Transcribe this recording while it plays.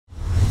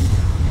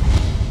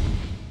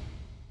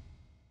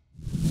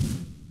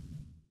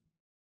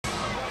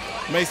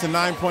Mason,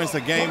 9 points,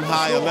 a game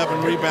high,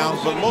 11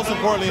 rebounds. But most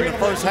importantly, in the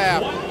first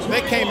half,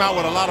 they came out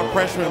with a lot of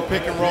pressure and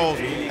pick and rolls.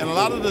 And a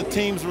lot of the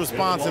team's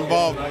response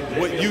involved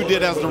what you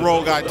did as the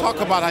role guy. Talk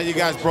about how you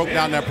guys broke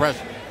down that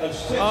pressure.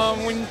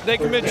 When they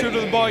commit true to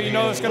the ball, you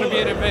know it's going to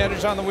be an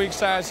advantage on the weak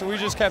side, so we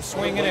just kept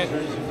swinging it.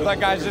 That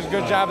guys did a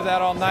good job of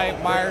that all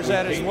night. Myers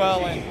had as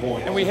well,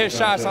 and we hit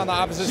shots on the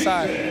opposite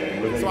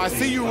side. So I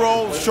see you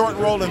roll, short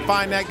roll, and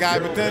find that guy,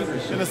 but then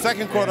in the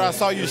second quarter, I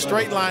saw you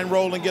straight line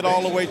roll and get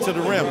all the way to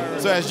the rim.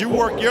 So as you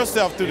work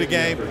yourself through the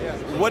game,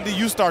 what do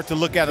you start to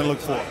look at and look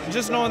for?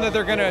 Just knowing that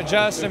they're going to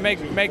adjust and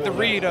make the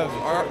read of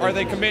are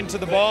they committing to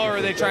the ball or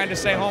are they trying to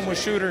stay home with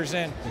shooters?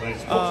 And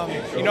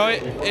you know,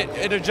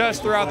 it adjusts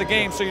throughout the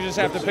game, so you just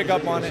have to pick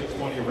up on it.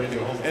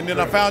 And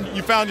then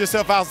you found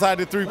yourself outside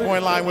the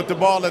three-point line with the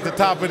ball at the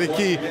top of the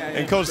key,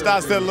 and Coach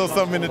Stott said a little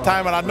something in the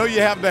timeout. I know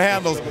you have the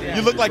handles.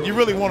 You look like you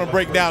really want to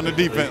break down the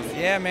defense.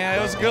 Yeah, man,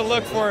 it was a good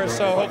look for us,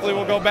 so hopefully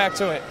we'll go back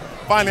to it.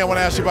 Finally, I want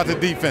to ask you about the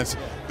defense.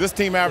 This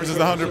team averages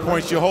 100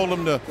 points. You hold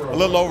them to a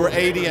little over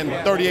 80 and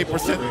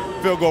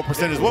 38% field goal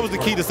percentage. What was the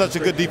key to such a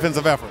good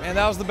defensive effort? And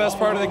that was the best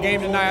part of the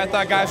game tonight. I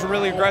thought guys were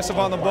really aggressive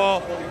on the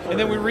ball, and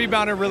then we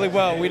rebounded really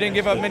well. We didn't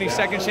give up many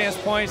second chance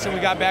points, and we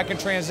got back in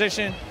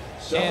transition,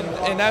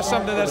 and that's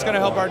something that's going to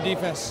help our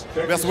defense.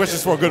 Best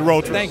wishes for a good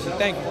road trip.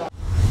 Thank you.